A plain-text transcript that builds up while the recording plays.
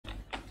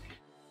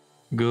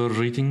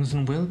Greetings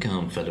and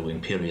welcome, fellow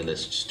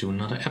imperialists, to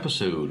another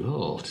episode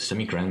of the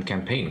semi-grand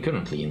campaign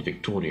currently in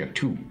Victoria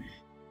 2.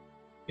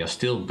 We are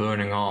still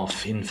burning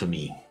off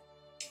infamy,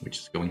 which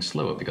is going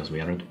slower because we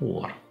are at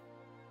war.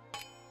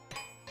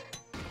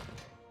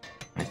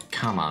 Right,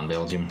 come on,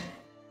 Belgium.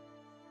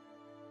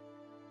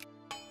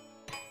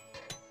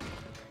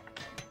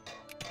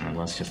 And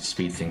let's just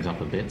speed things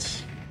up a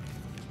bit.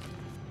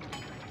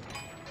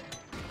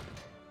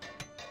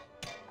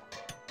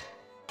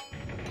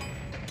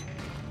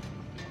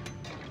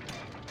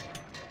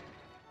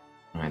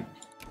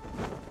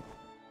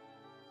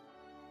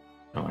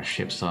 Our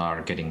ships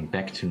are getting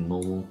back to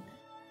normal.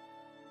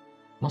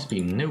 Must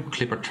be no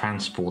clipper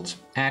transports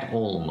at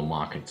all on the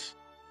market.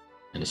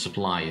 And the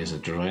supply is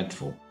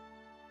dreadful.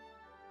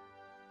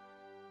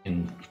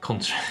 In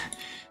contrast,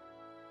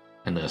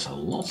 and there's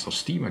lots of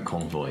steamer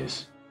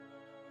convoys.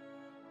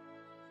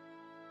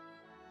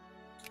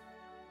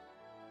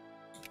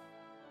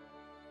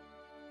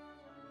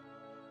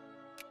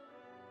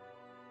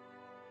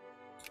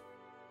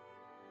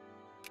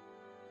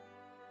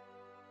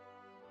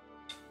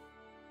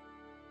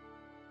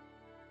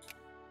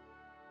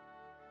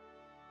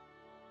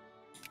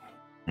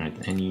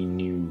 Right, any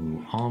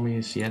new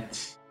armies yet?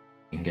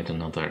 You can get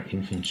another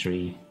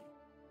infantry.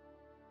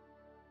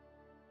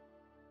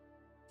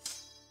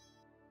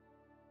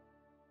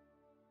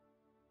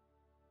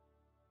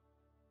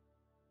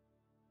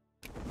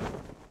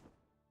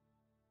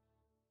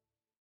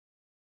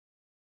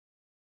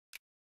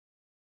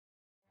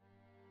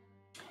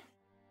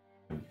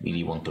 I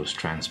really want those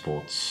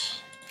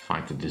transports.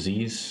 Fight the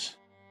disease.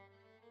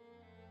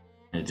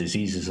 And the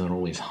diseases are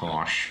always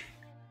harsh.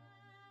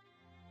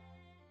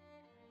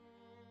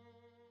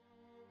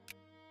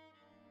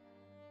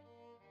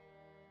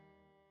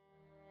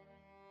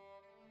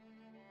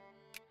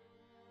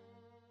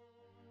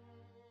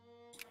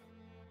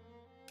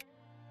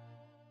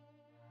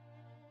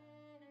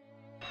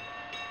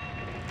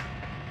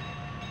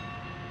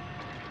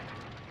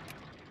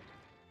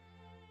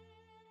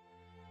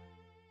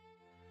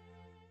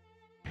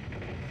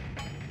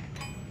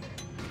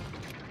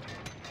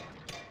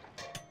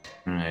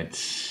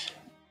 Right.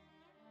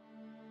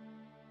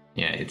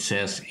 Yeah, it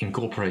says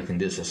incorporating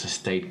this as a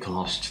state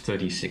cost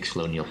 36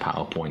 colonial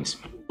power points.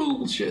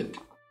 Bullshit.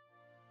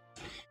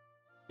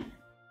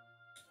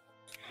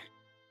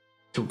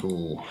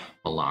 Total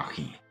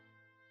malarkey.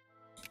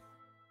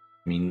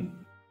 I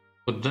mean,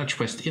 for Dutch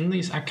West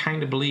Indies, I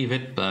kind of believe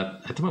it,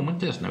 but at the moment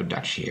there's no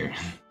Dutch here.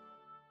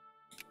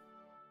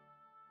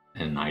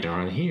 And neither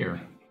are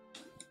here.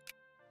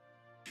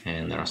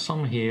 And there are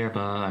some here,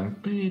 but I'm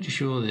pretty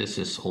sure this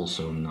is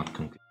also not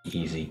completely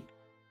easy.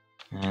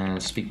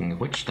 Speaking of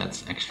which,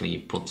 let's actually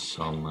put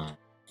some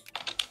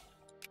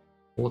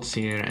ports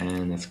here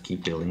and let's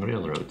keep building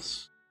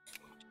railroads.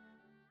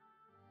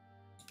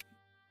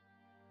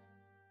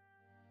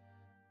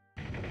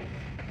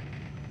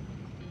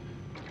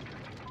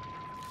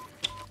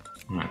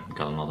 Right,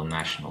 got another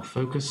national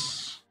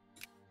focus.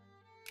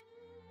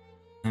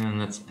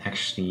 And let's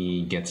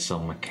actually get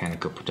some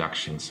mechanical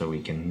production so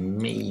we can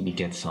maybe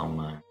get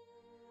some...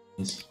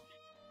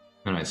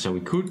 Alright, so we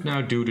could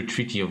now do the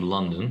Treaty of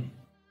London,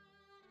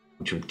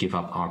 which would give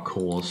up our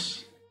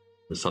cause,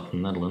 the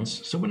Southern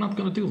Netherlands, so we're not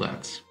going to do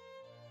that.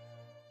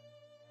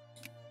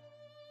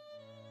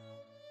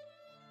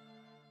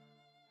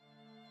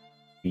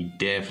 We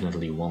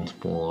definitely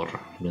want more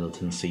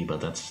militancy, but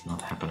that's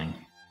not happening.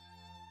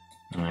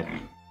 Alright.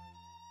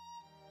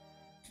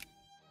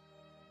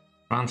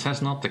 France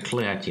has not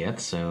declared yet,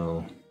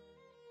 so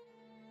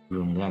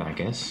doing that, I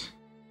guess.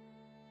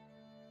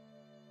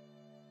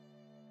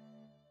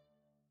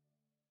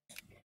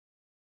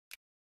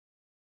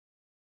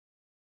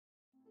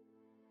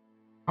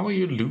 How are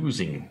you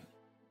losing?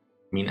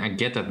 I mean, I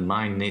get that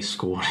my NACE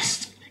score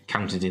is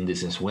counted in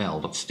this as well,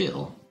 but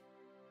still.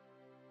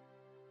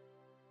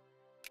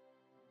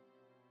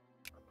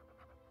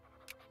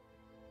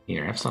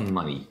 Here, have some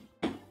money.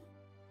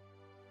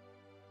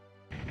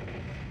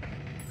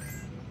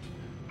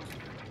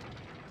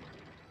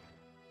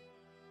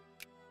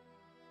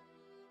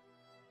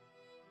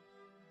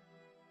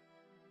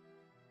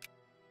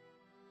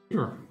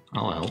 Sure,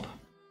 I'll help.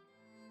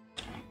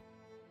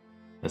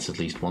 That's at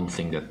least one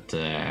thing that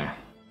the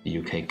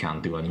UK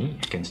can't do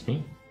against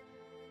me.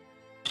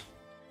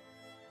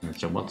 And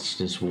so what's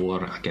this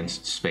war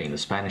against Spain? The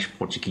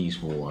Spanish-Portuguese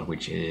War,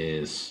 which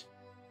is...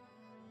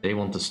 They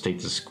want the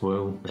status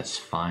quo, that's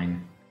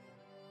fine.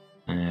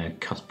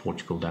 Cut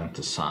Portugal down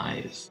to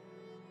size.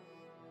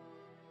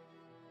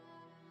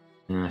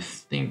 And I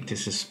think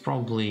this is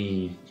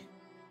probably...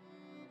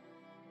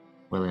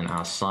 well in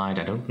our side.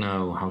 I don't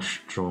know how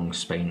strong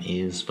Spain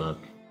is, but...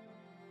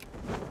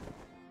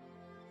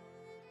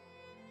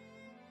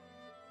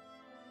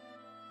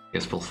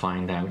 guess we'll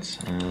find out.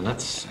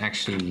 Let's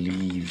actually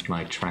leave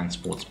my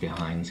transports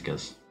behind,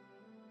 because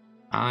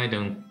I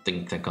don't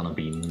think they're gonna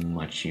be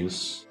much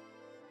use.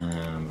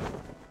 And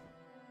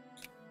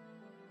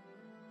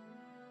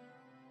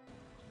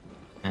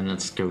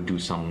let's go do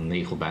some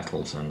naval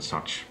battles and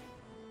such.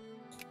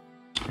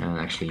 And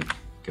actually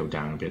go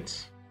down a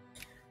bit.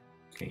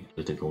 Okay,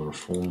 political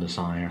reform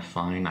desire,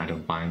 fine, I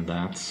don't mind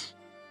that.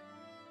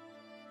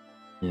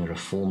 The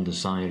reform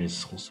desire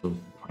is also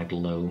quite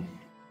low.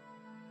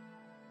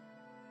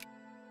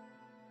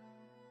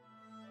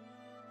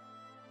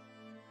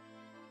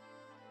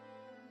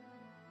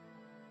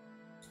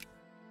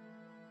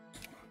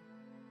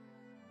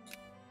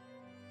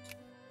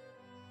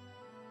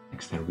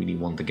 Next, I really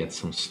want to get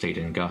some state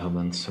and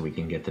government so we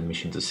can get the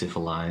mission to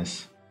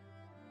civilize.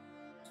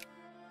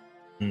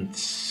 And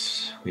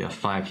we are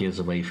 5 years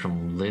away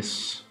from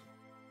this,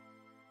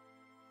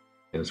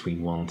 because we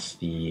want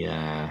the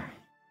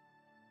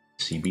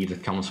CB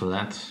that comes with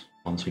that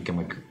once we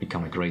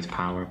become a great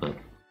power. But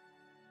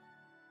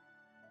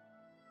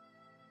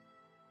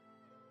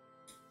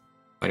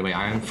by the way,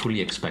 I am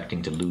fully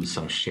expecting to lose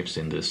some ships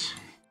in this.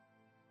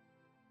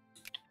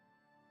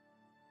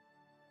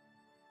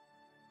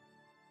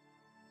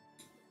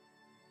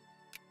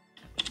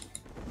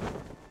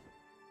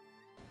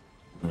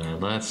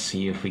 Let's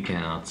see if we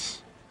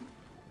cannot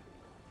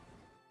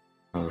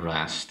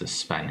harass the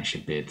Spanish a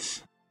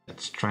bit.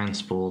 That's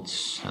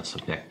transports, that's a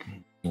back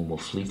normal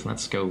fleet.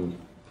 Let's go.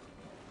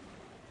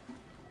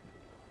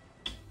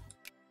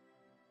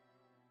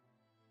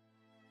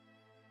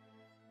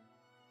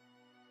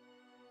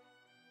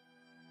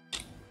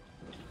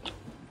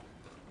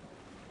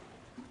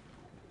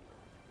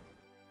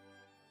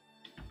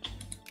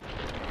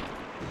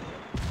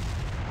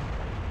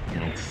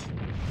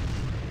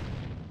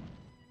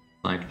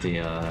 Like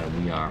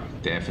we are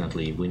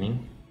definitely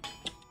winning.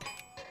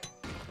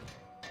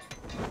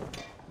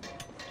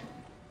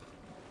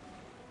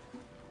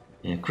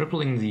 Yeah,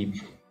 crippling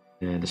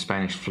the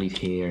Spanish fleet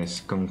here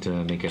is going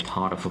to make it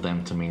harder for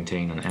them to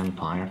maintain an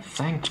empire,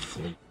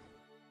 thankfully.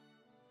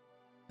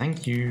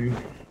 Thank you.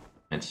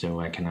 And so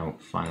I can now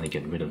finally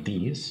get rid of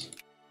these.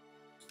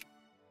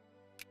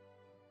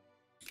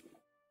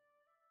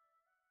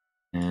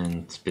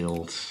 And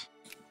build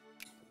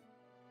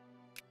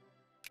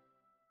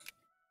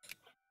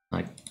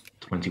like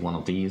 21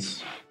 of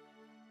these.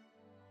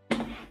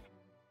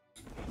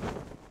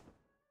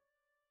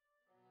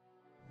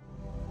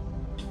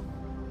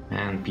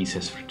 And peace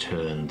has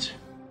returned.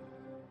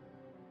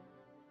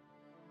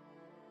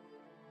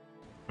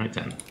 Right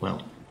then,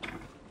 well.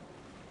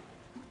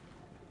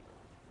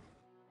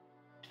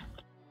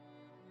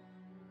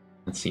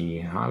 Let's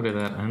see, how did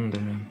that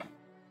end?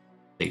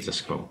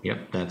 Status quo.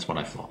 Yep, that's what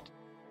I thought.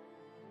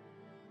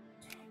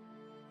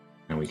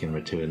 And we can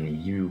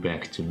return you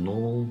back to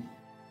normal.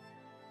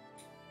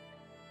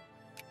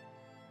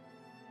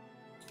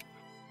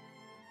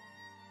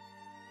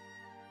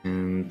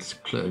 And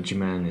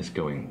clergyman is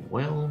going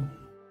well.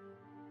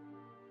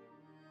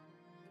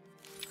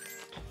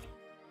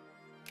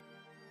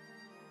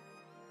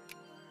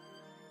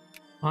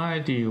 Why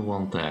do you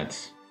want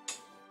that?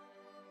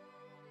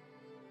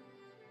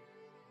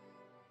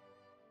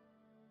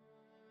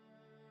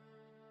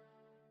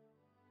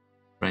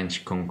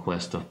 French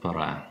conquest of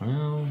Para.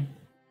 Well,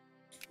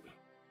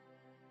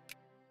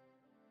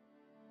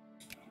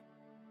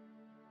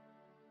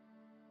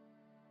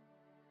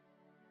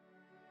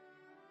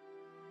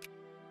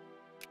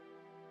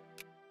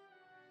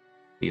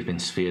 we've been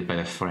sphered by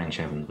the French,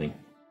 haven't we?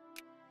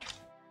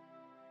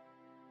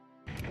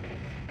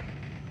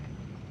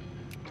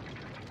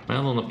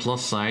 Well, on the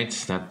plus side,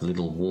 that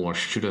little war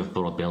should have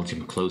brought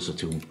Belgium closer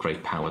to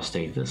great power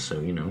status,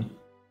 so you know.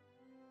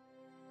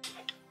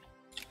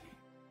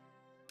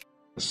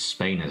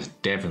 Spain has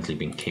definitely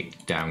been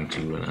kicked down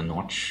to a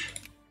notch.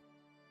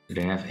 Do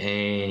they have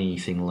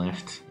anything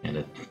left? And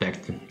yeah,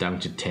 back down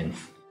to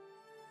 10th.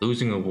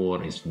 Losing a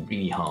war is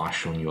really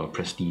harsh on your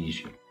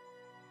prestige.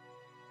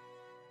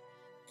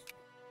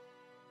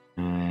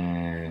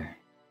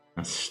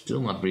 I'm still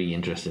not really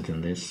interested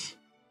in this.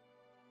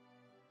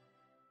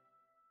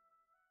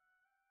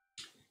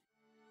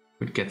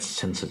 Could get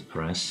censored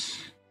press.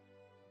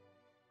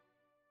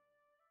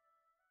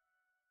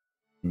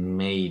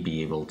 May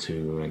be able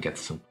to get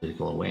some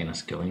political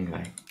awareness going.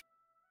 I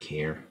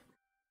care.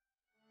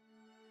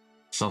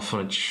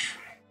 Suffrage.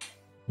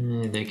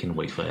 They can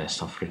wait for their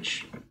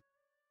suffrage.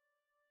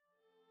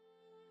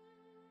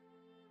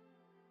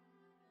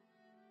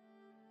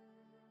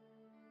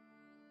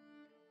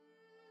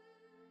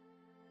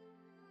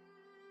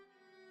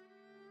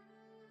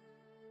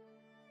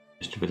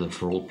 Just a bit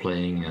of role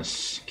playing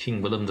as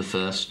King Willem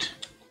I.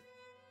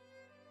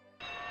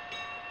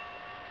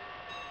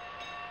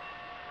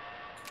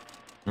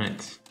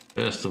 Right,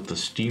 first of the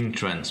steam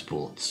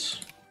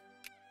transports.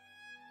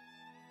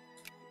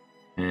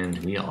 And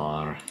we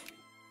are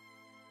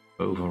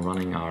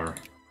overrunning our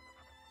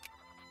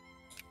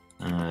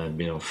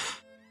bit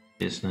of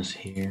business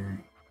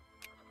here.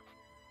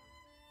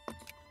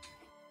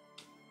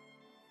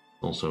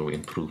 Also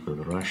improve with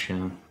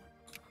Russia.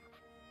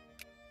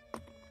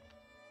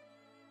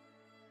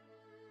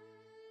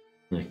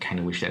 I kind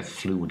of wish that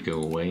flu would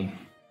go away.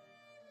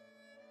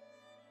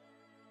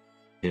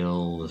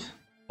 Till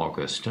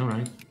August,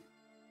 alright. I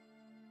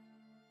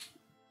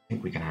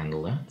think we can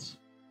handle that.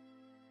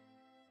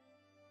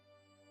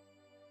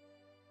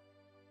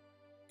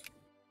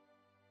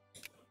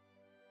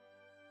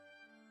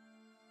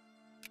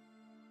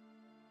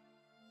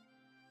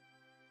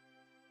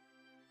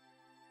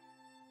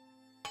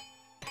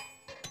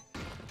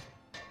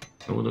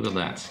 Oh, look at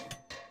that.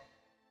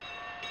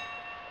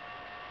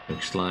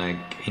 Looks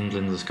like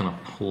England is gonna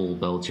pull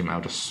Belgium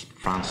out of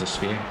France's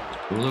sphere.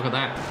 Oh, look at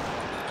that.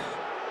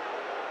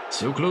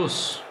 So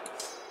close.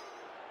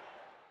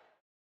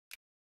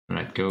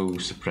 Alright, go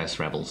suppress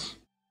rebels.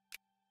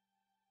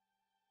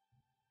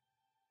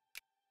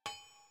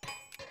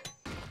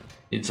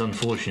 It's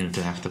unfortunate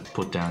to have to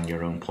put down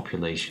your own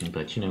population,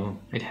 but you know,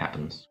 it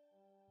happens.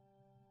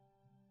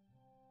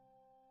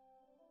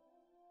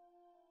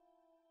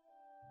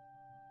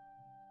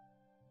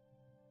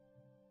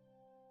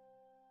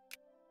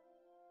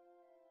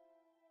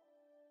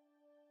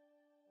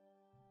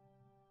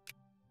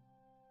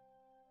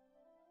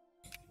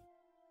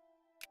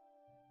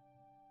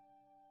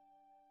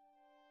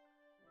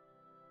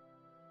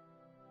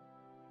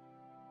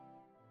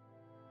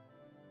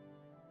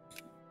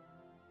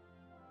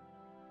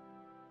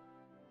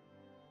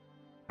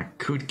 I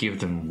could give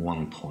them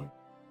 1 point.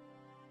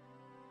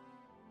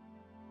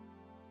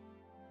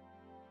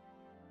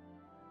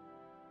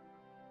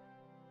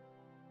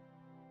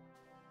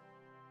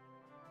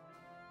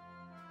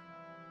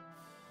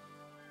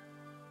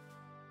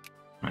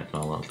 Right,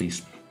 well, at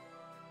least...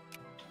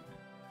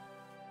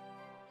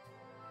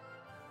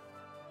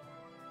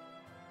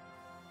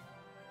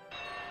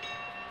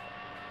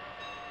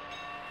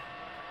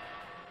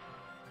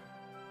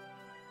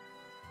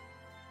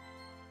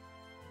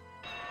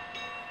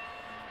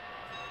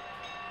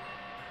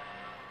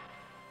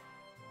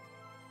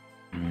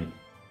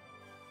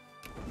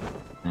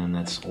 And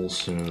let's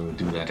also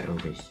do that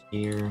over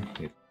here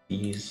with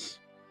these.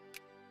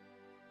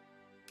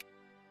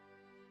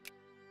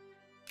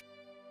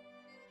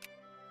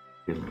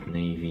 Build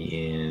navy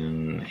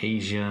in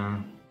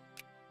Asia.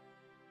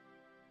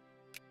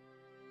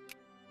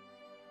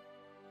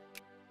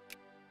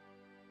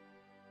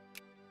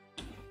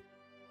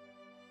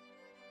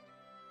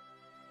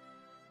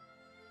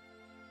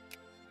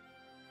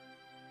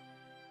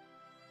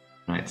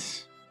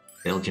 Right.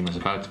 Belgium is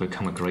about to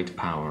become a great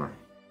power.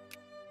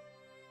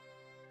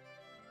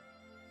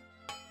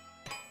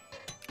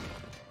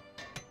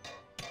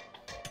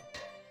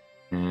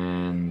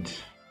 And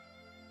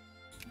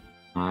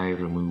I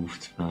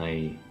removed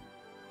my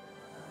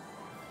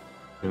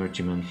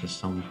clergyman for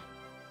something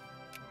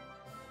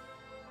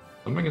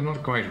is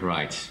not quite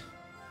right.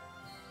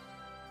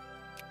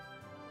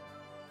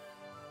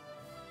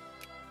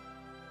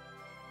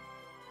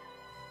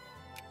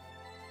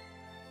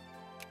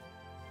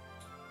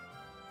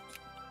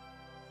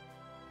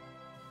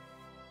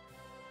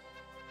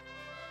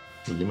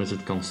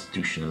 Limited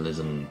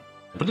constitutionalism.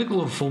 The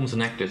political reforms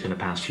enacted in the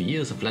past few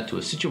years have led to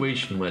a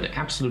situation where the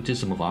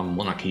absolutism of our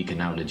monarchy can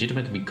now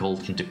legitimately be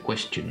called into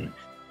question.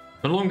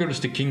 No longer is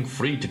the king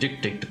free to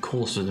dictate the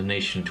course of the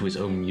nation to his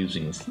own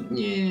musings.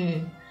 Yeah.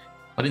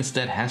 But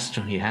instead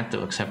he had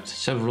to accept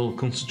several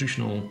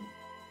constitutional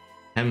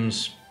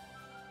hems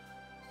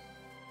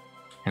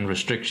and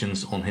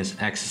restrictions on his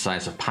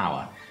exercise of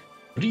power.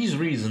 For these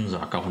reasons,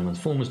 our government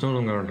form is no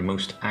longer the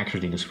most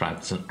accurately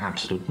described as an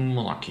absolute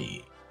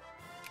monarchy.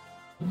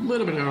 A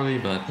little bit early,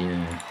 but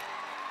yeah,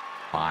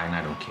 fine,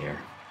 I don't care.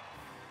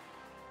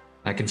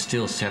 I can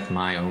still set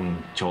my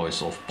own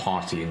choice of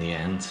party in the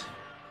end.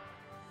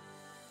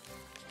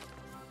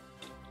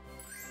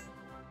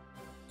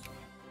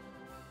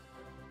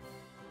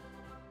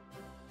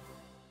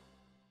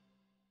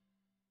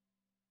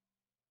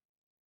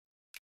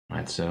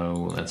 Right,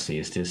 so let's see,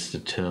 is this the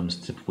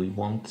terms that we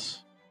want?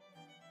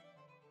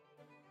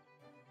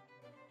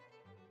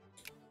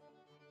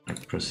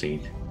 Let's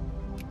proceed.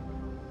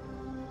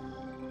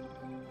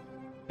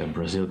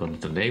 Brazil got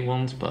what they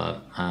want,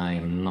 but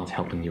I'm not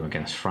helping you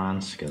against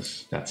France,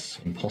 because that's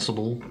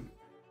impossible.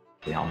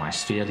 They are my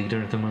sphere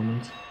leader at the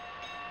moment.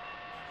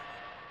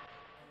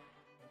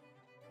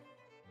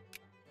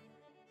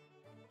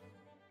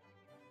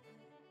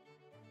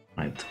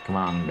 Right, come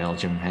on,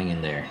 Belgium, hang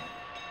in there.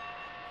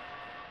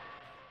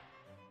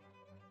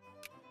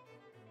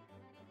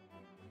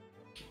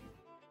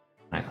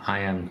 Right, I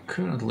am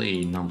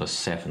currently number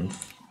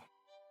 7th.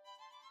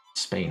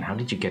 Spain, how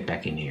did you get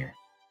back in here?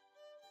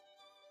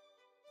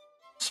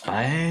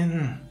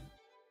 Spain!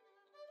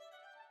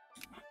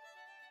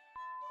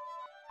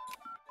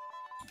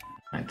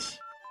 Right.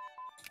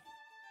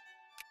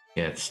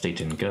 Yeah, it's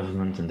state and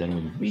government, and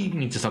then we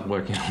need to start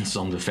working on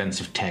some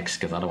defensive techs,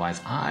 because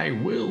otherwise I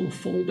will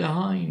fall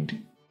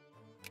behind.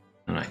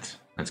 Alright,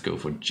 let's go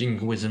for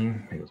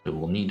jingoism, because we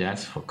will need that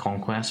for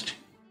conquest.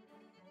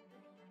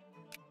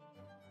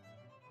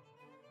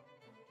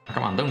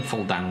 Come on, don't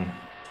fall down.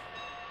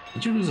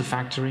 Did you lose a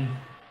factory?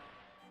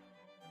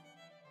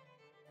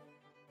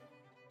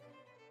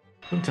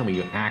 Don't tell me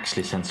you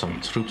actually sent some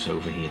troops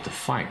over here to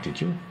fight, did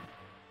you?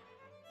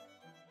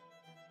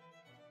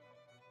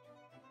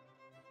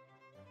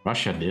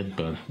 Russia did,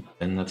 but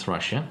then that's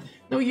Russia.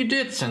 No, you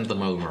did send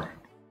them over.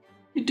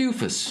 You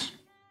doofus.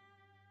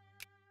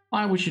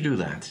 Why would you do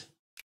that?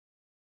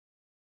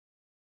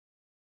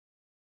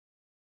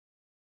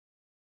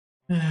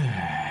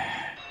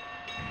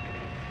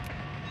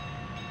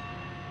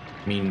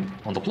 I mean,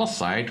 on the plus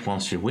side,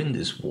 once you win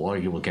this war,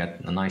 you will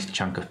get a nice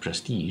chunk of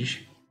prestige.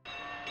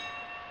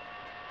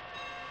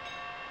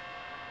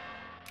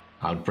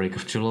 Outbreak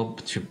of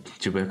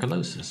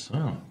tuberculosis.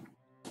 Oh,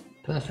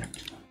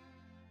 perfect.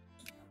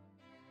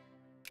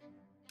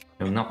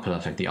 No, not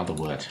perfect, the other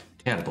word.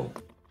 Terrible.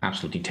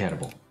 Absolutely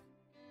terrible.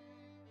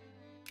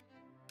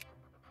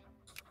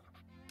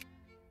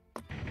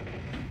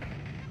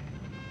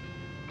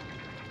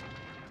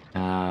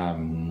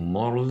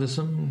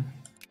 Moralism.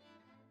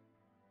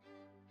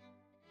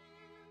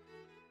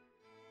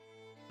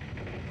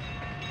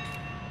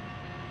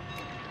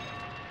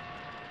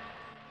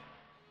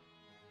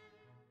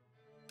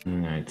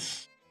 Right.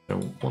 So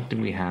what do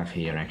we have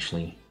here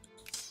actually?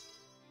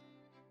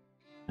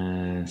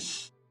 The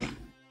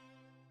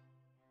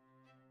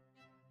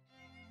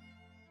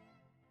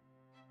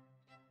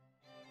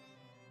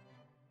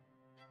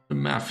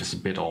math is a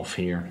bit off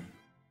here.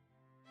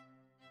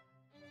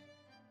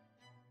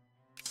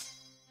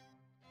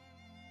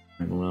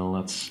 Well,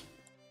 let's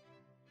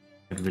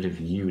get rid of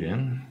you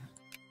then.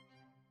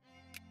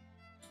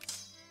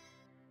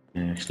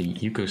 Actually,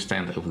 you go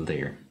stand over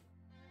there.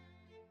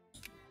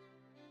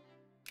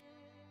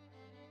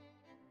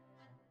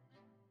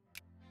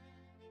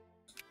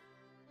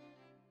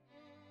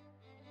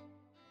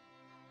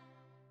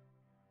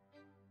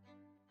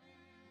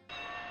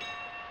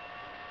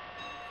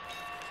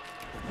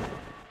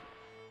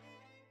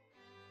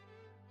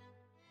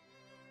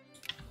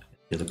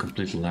 Still a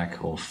complete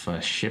lack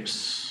of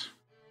ships.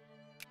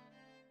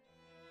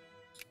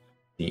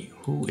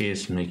 Who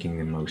is making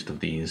the most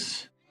of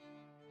these?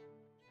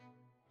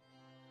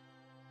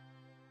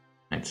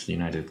 It's the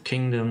United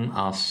Kingdom,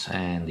 us,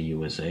 and the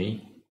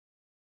USA.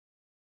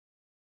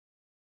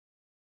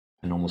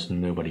 And almost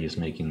nobody is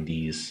making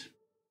these.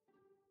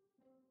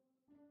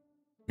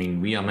 I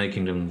mean, we are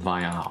making them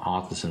via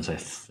artisans, I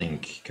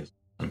think, because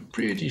I'm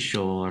pretty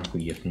sure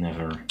we have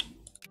never...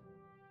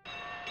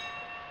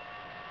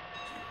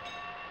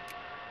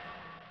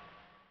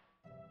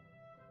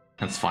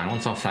 That's fine,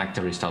 once our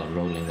factory starts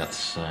rolling,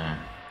 that's...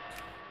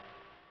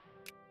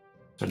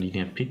 Start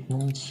leading at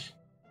Piedmont.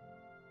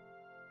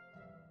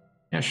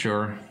 Yeah,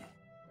 sure.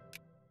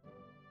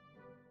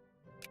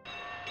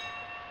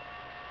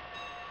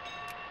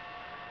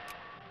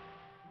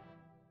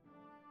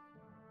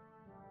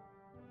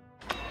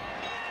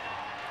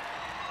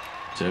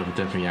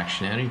 Conservative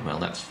reactionary, well,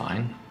 that's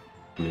fine.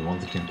 We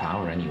want it in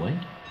power anyway.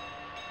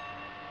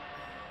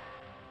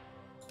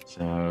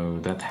 So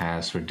that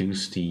has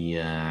reduced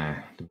the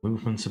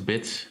movements a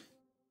bit.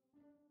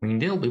 I mean,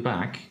 they'll be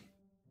back.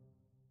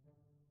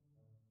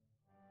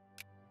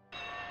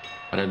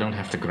 But I don't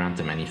have to grant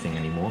them anything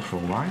anymore for a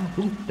while.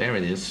 Ooh, there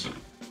it is.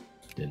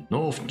 The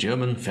North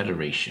German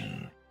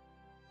Federation.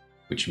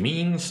 Which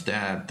means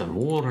that the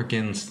war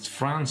against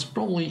France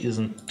probably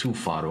isn't too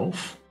far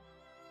off.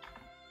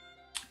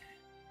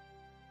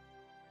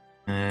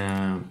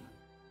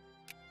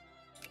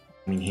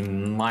 I mean, he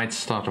might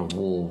start a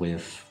war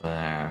with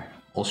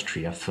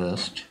Austria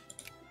first,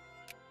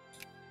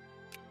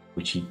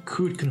 which he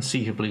could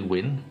conceivably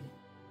win.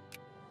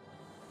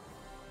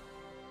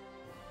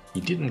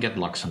 He didn't get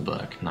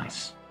Luxembourg,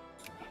 nice.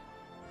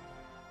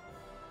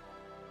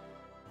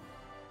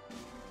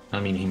 I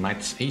mean,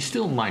 he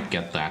still might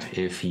get that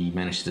if he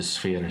manages to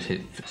sphere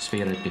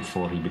it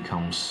before he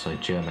becomes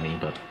Germany,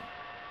 but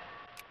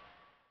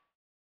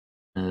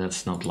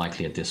that's not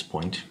likely at this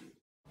point.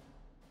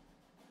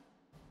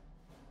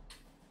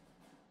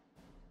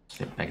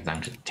 Step back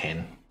down to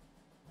 10.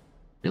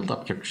 Build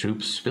up your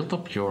troops, build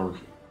up your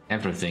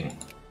everything.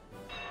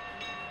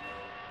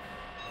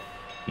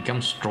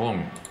 Become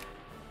strong.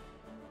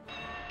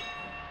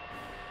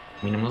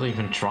 I mean, I'm not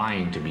even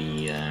trying to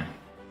be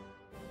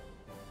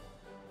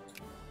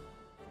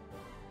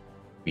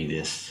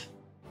this.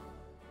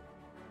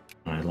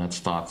 Alright, let's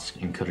start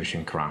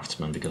encouraging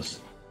craftsmen, because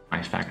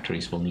my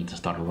factories will need to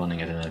start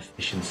running at an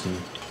efficiency.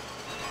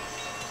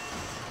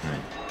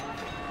 Alright.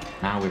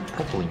 Now we're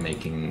properly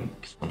making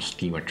some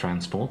steamer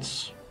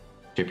transports.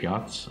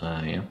 Shipyards,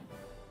 yeah.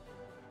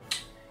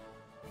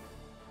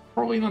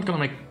 Probably not gonna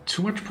make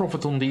too much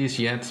profit on these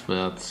yet,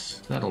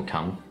 but that'll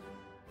come.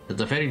 At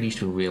the very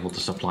least, we'll be able to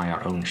supply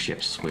our own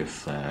ships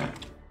with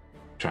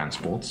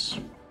transports.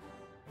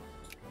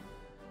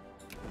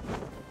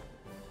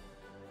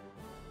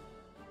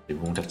 We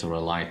won't have to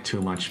rely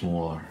too much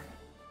more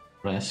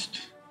rest.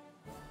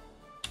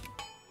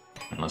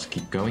 And let's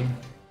keep going.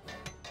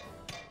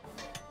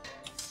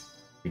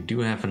 We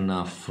do have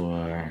enough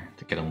to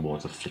get on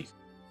board the fleet.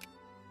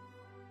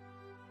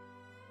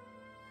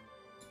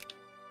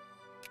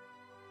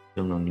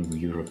 Still no new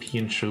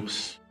European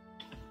troops.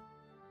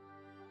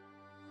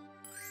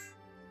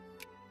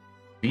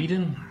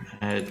 Sweden?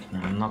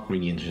 I'm not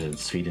really interested in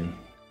Sweden.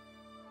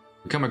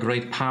 Become a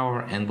great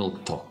power and we'll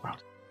talk about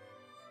it.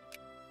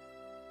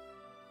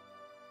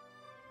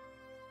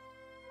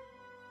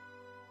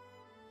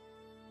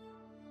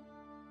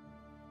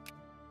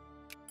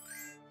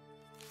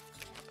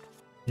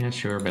 Yeah,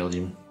 sure,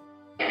 Belgium.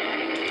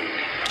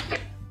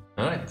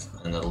 Alright.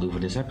 and that'll do for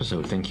this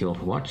episode. Thank you all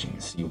for watching.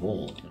 See you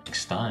all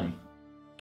next time.